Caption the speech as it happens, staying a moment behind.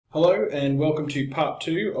Hello and welcome to part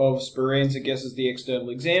 2 of Speranza Guesses the External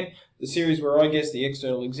Exam, the series where I guess the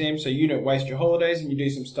external exam so you don't waste your holidays and you do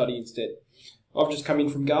some study instead. I've just come in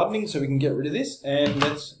from gardening so we can get rid of this and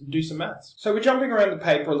let's do some maths. So we're jumping around the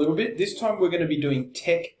paper a little bit. This time we're going to be doing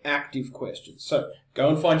tech active questions. So go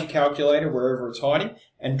and find your calculator wherever it's hiding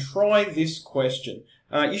and try this question.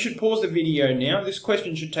 You should pause the video now. This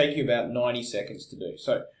question should take you about 90 seconds to do.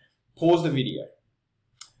 So pause the video.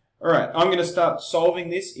 Alright, I'm going to start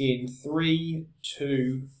solving this in 3,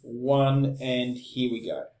 2, 1, and here we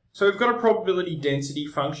go. So we've got a probability density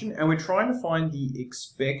function and we're trying to find the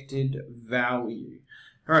expected value.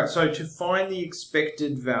 Alright, so to find the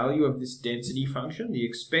expected value of this density function, the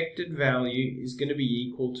expected value is going to be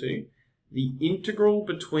equal to the integral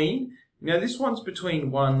between, now this one's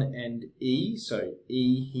between 1 and e, so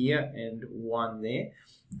e here and 1 there.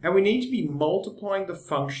 And we need to be multiplying the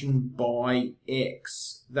function by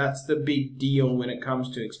x. That's the big deal when it comes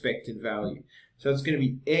to expected value. So it's going to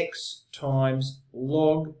be x times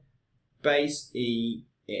log base e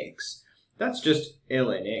x. That's just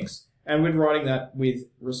ln x. And we're writing that with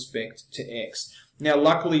respect to x. Now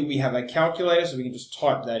luckily we have a calculator so we can just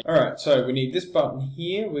type that. Alright, so we need this button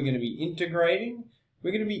here. We're going to be integrating.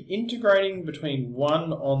 We're going to be integrating between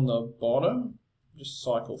 1 on the bottom. Just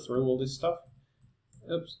cycle through all this stuff.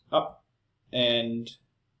 Oops, up, and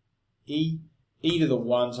e to the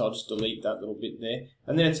 1, so I'll just delete that little bit there.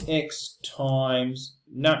 And then it's x times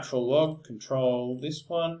natural log, control this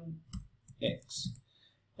one, x.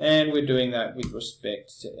 And we're doing that with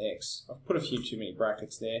respect to x. I've put a few too many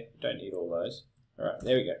brackets there, don't need all those. Alright,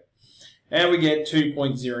 there we go. And we get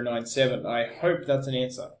 2.097. I hope that's an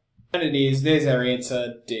answer. And it is, there's our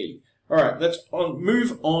answer, D. Alright, let's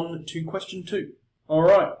move on to question 2.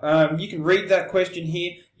 Alright, you can read that question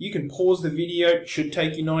here. You can pause the video. It should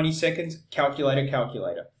take you 90 seconds. Calculator,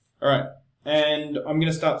 calculator. Alright, and I'm going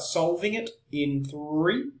to start solving it in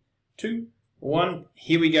 3, 2, 1.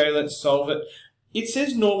 Here we go, let's solve it. It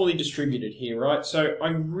says normally distributed here, right? So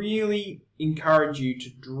I really encourage you to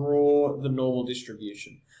draw the normal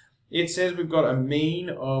distribution. It says we've got a mean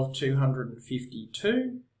of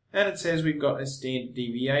 252, and it says we've got a standard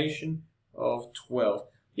deviation of 12.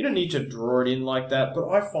 You don't need to draw it in like that, but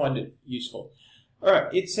I find it useful.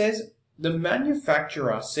 Alright, it says the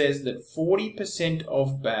manufacturer says that 40%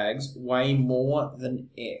 of bags weigh more than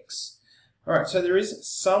X. Alright, so there is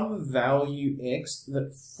some value X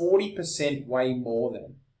that 40% weigh more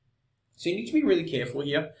than. So you need to be really careful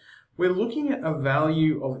here. We're looking at a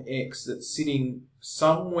value of X that's sitting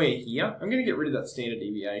somewhere here. I'm going to get rid of that standard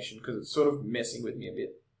deviation because it's sort of messing with me a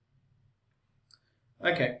bit.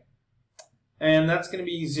 Okay. And that's going to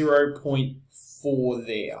be 0.4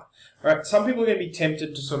 there. Alright, some people are going to be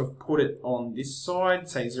tempted to sort of put it on this side,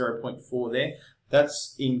 say 0.4 there.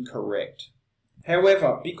 That's incorrect.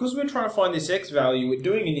 However, because we're trying to find this x value, we're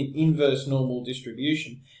doing an inverse normal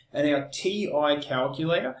distribution, and our TI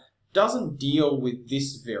calculator doesn't deal with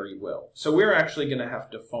this very well. So we're actually going to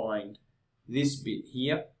have to find this bit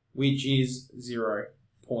here, which is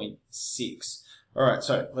 0.6. Alright,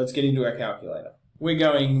 so let's get into our calculator. We're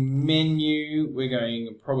going menu, we're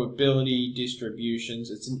going probability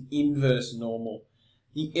distributions. It's an inverse normal.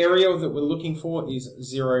 The area that we're looking for is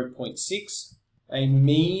 0.6, a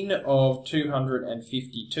mean of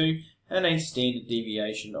 252, and a standard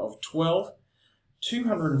deviation of 12.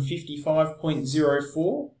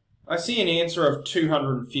 255.04. I see an answer of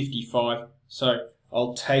 255, so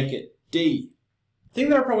I'll take it. D. The thing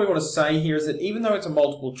that I probably want to say here is that even though it's a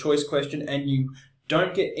multiple choice question and you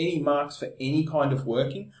don't get any marks for any kind of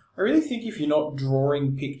working, I really think if you're not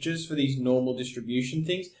drawing pictures for these normal distribution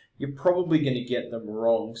things, you're probably going to get them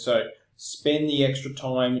wrong. So spend the extra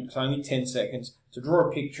time, it's only 10 seconds, to draw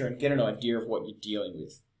a picture and get an idea of what you're dealing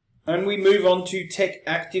with. And we move on to tech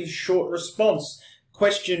active short response.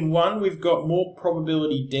 Question 1, we've got more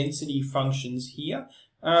probability density functions here.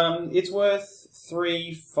 It's worth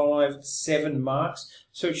 3, 5, 7 marks.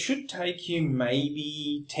 So it should take you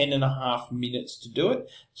maybe 10.5 minutes to do it.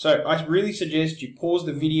 So I really suggest you pause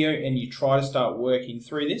the video and you try to start working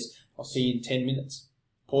through this. I'll see you in 10 minutes.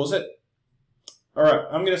 Pause it. Alright,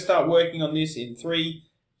 I'm going to start working on this in 3,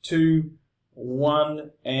 2,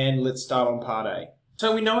 1, and let's start on part A.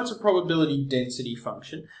 So we know it's a probability density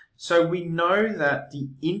function. So we know that the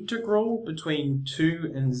integral between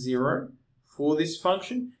 2 and 0 for this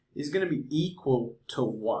function is going to be equal to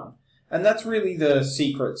 1. And that's really the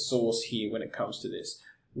secret sauce here when it comes to this.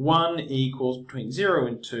 1 equals between 0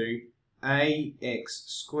 and 2, ax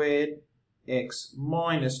squared x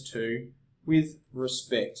minus 2 with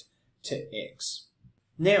respect to x.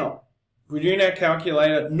 Now, we're doing our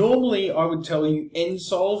calculator. Normally, I would tell you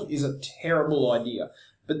NSolve is a terrible idea.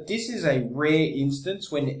 But this is a rare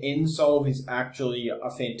instance when NSolve is actually a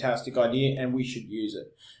fantastic idea and we should use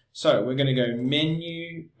it. So we're going to go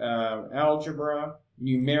Menu, Algebra,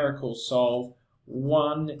 Numerical Solve,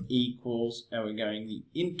 1 equals, and we're going the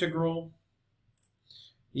integral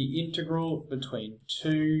between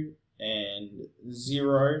 2 and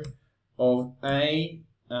 0 of a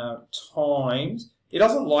times, it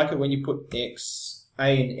doesn't like it when you put a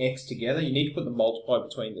and x together. You need to put the multiply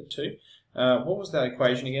between the two. What was that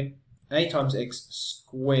equation again? A times x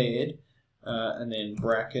squared, and then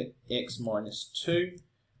bracket x minus 2.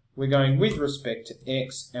 We're going with respect to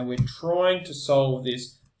x, and we're trying to solve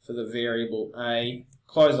this for the variable a.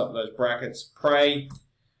 Close up those brackets, pray,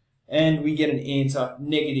 and we get an answer,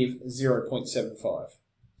 negative 0.75.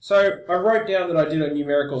 So I wrote down that I did a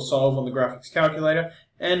numerical solve on the graphics calculator,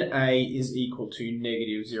 and a is equal to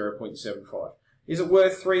negative 0.75. Is it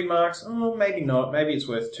worth 3 marks? Oh, maybe not. Maybe it's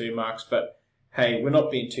worth 2 marks, but hey, we're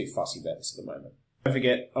not being too fussy about this at the moment. Don't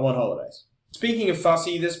forget, I'm on holidays. Speaking of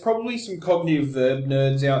fussy, there's probably some cognitive verb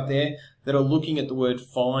nerds out there that are looking at the word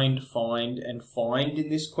find, and find in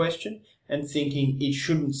this question and thinking it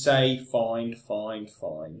shouldn't say find. We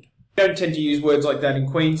don't tend to use words like that in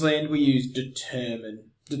Queensland. We use determine.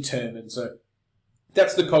 So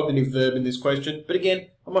that's the cognitive verb in this question. But again,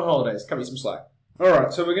 I'm on holidays. Cut me some slack.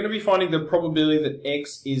 Alright, so we're going to be finding the probability that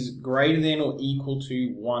x is greater than or equal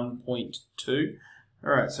to 1.2.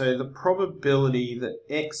 Alright, so the probability that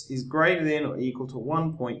x is greater than or equal to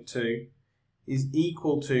 1.2 is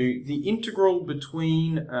equal to the integral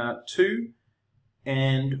between 2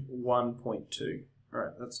 and 1.2.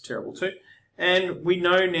 Alright, that's terrible too. And we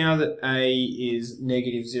know now that a is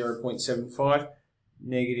negative 0.75.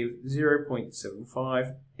 Negative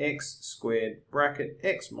 0.75 x squared bracket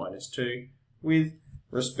x minus 2 with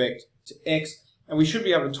respect to x. And we should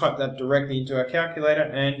be able to type that directly into our calculator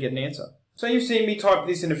and get an answer. So you've seen me type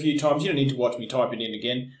this in a few times. You don't need to watch me type it in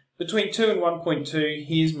again. Between 2 and 1.2,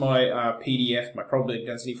 here's my PDF, my probability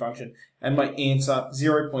density function, and my answer,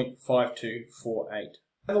 0.5248.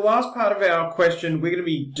 And the last part of our question, we're going to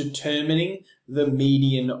be determining the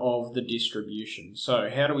median of the distribution. So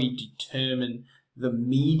how do we determine the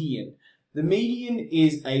median? The median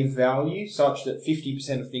is a value such that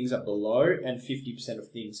 50% of things are below and 50% of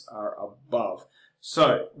things are above.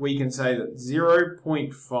 So we can say that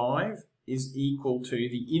 0.5 is equal to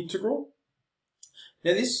the integral.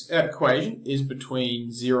 Now this equation is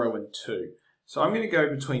between 0 and 2. So I'm going to go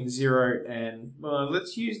between 0 and, well,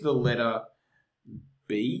 let's use the letter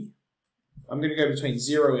B. I'm going to go between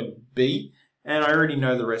 0 and B, and I already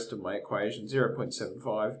know the rest of my equation,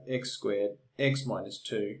 0.75 x squared x minus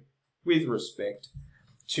 2 with respect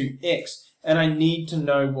to x. And I need to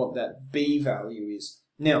know what that B value is.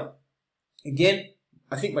 Now, again,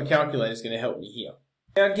 I think my calculator is going to help me here.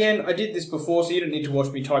 Now again, I did this before, so you don't need to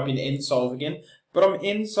watch me type in NSolve again, but I'm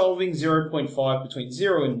NSolving 0.5 between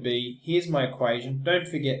 0 and B. Here's my equation. Don't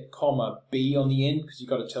forget comma B on the end, because you've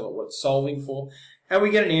got to tell it what it's solving for. And we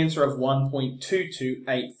get an answer of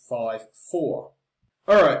 1.22854.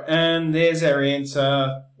 Alright, and there's our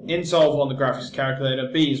answer. NSolve on the graphics calculator.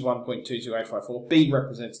 B is 1.22854. B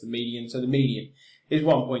represents the median, so the median is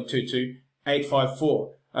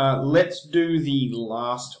 1.22854. Let's do the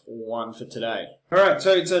last one for today. Alright,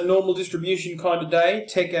 so it's a normal distribution kind of day.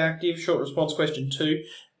 Tech active, short response question 2.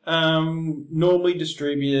 Normally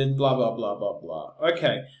distributed, blah, blah, blah, blah, blah.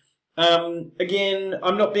 Okay. Again,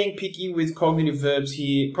 I'm not being picky with cognitive verbs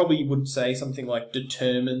here. Probably would say something like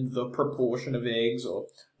determine the proportion of eggs or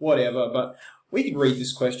whatever, but we can read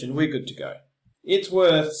this question. We're good to go. It's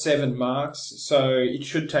worth 7 marks, so it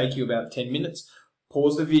should take you about 10 minutes.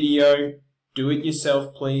 Pause the video. Do it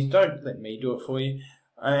yourself, please. Don't let me do it for you.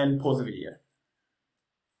 And pause the video.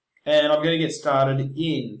 And I'm going to get started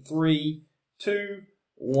in 3, 2,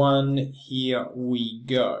 1. Here we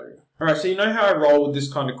go. Alright, so you know how I roll with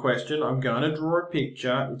this kind of question. I'm going to draw a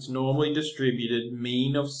picture. It's normally distributed,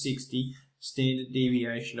 mean of 60, standard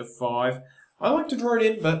deviation of 5. I like to draw it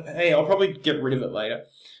in, but hey, I'll probably get rid of it later.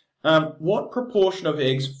 What proportion of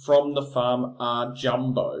eggs from the farm are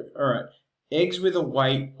jumbo? Alright, eggs with a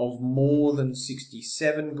weight of more than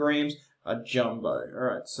 67 grams are jumbo.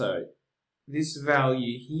 Alright, so this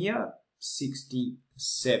value here,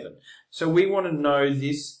 67. So we want to know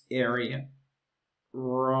this area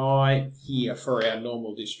right here for our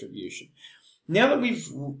normal distribution. Now that we've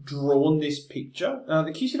drawn this picture,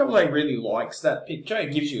 the QCAA really likes that picture.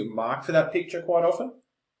 It gives you a mark for that picture quite often.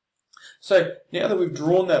 So now that we've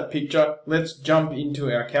drawn that picture, let's jump into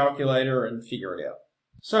our calculator and figure it out.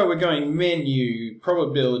 So we're going menu,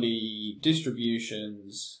 probability,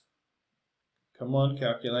 distributions. Come on,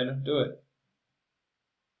 calculator, do it.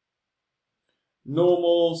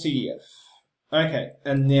 Normal CDF. Okay,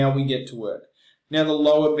 and now we get to work. Now the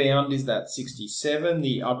lower bound is that 67.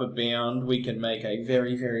 The upper bound we can make a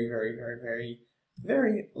very, very, very, very, very,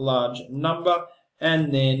 very large number.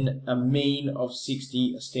 And then a mean of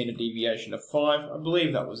 60, a standard deviation of 5. I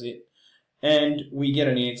believe that was it. And we get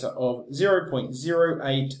an answer of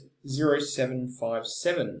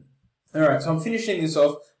 0.080757. Alright, so I'm finishing this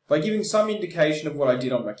off by giving some indication of what I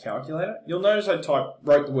did on my calculator. You'll notice I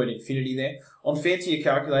wrote the word infinity there. On fancier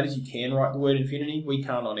calculators, you can write the word infinity. We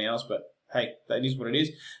can't on ours, but hey, that is what it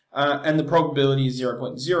is. And the probability is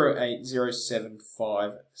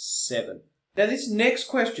 0.080757. Now this next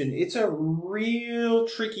question, it's a real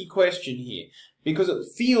tricky question here because it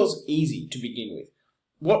feels easy to begin with.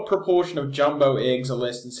 What proportion of jumbo eggs are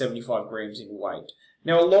less than 75 grams in weight?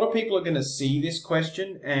 Now a lot of people are going to see this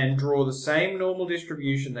question and draw the same normal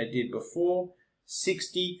distribution they did before,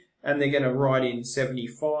 60, and they're going to write in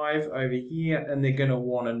 75 over here, and they're going to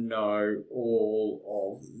want to know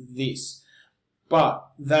all of this.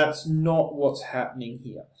 But that's not what's happening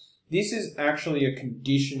here. This is actually a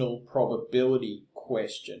conditional probability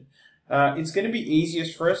question. It's going to be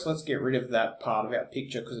easiest for us, let's get rid of that part of our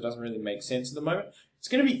picture because it doesn't really make sense at the moment. It's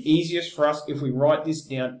going to be easiest for us if we write this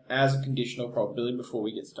down as a conditional probability before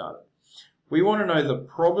we get started. We want to know the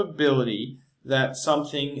probability that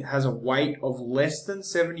something has a weight of less than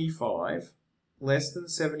 75,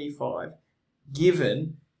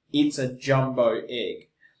 given it's a jumbo egg.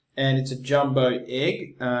 And it's a jumbo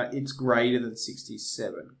egg, it's greater than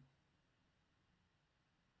 67.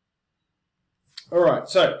 Alright,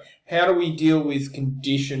 so how do we deal with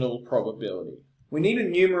conditional probability? We need a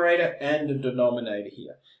numerator and a denominator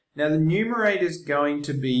here. Now the numerator is going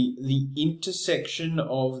to be the intersection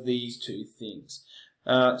of these two things.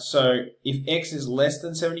 So if x is less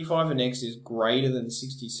than 75 and x is greater than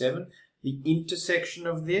 67, the intersection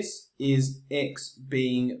of this is x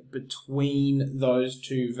being between those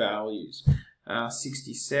two values,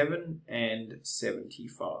 67 and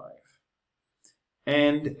 75.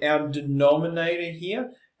 And our denominator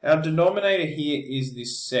here is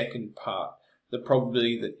this second part, the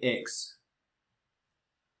probability that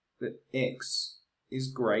x is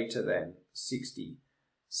greater than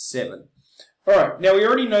 67. Alright, now we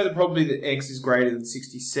already know the probability that x is greater than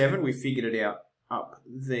 67. We figured it out up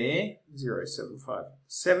there,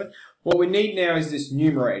 0.757. What we need now is this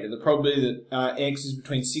numerator, the probability that x is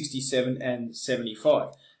between 67 and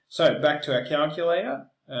 75. So back to our calculator.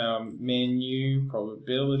 Menu,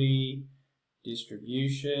 probability,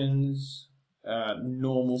 distributions,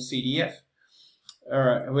 normal CDF.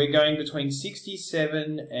 Alright, we're going between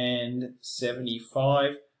 67 and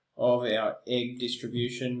 75 of our egg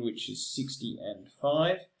distribution, which is 60 and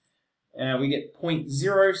 5. We get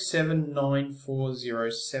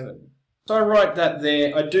 0.079407. So I write that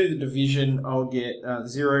there, I do the division, I'll get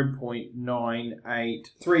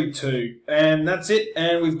 0.9832, and that's it.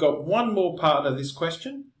 And we've got one more part of this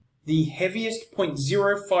question. The heaviest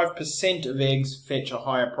 0.05% of eggs fetch a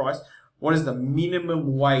higher price. What is the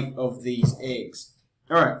minimum weight of these eggs?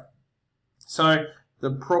 Alright, so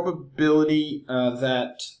the probability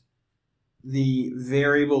that the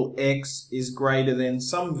variable x is greater than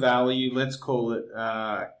some value, let's call it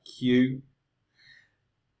q.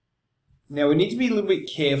 Now we need to be a little bit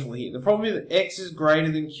careful here. The probability that x is greater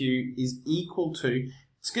than q is equal to,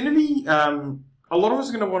 it's going to be, a lot of us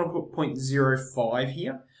are going to want to put 0.05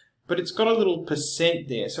 here, but it's got a little percent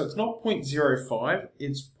there. So it's not 0.05,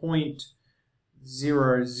 it's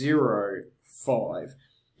 0.005.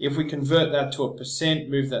 If we convert that to a percent,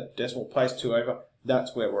 move that decimal place 2 over,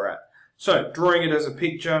 that's where we're at. So drawing it as a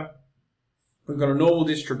picture, we've got a normal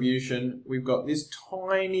distribution, we've got this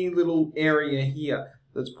tiny little area here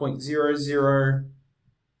that's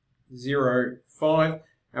 0.0005,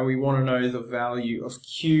 and we want to know the value of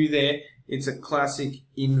q there. It's a classic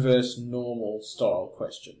inverse normal style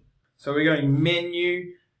question. So we're going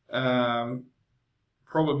menu,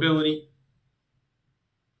 probability,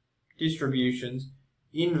 distributions,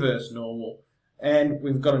 inverse normal, and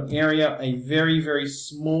we've got an area, a very, very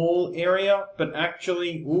small area, but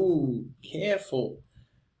actually, ooh, careful,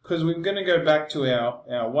 because we're going to go back to our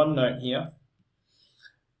OneNote here.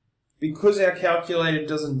 Because our calculator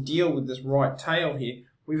doesn't deal with this right tail here,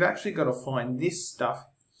 we've actually got to find this stuff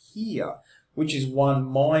here, which is 1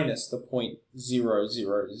 minus the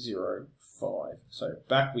 0.0005. So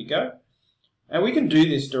back we go. And we can do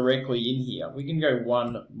this directly in here. We can go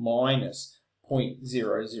 1 minus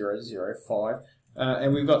 0.0005.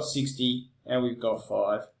 And we've got 60 and we've got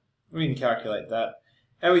 5. We can calculate that.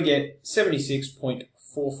 And we get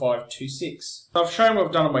 76.4526. I've shown what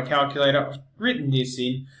I've done on my calculator. I've written this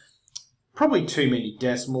in. Probably too many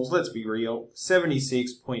decimals, let's be real.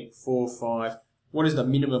 76.45. What is the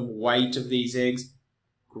minimum weight of these eggs?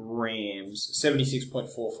 Grams.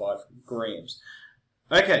 76.45 grams.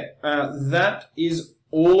 Okay, that is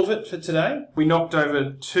all of it for today. We knocked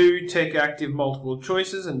over 2 tech active multiple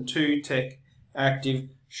choices and 2 tech active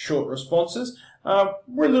short responses.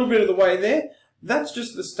 We're a little bit of the way there. That's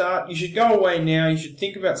just the start. You should go away now. You should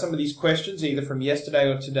think about some of these questions, either from yesterday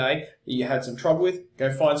or today, that you had some trouble with.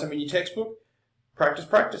 Go find some in your textbook. Practice,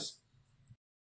 practice.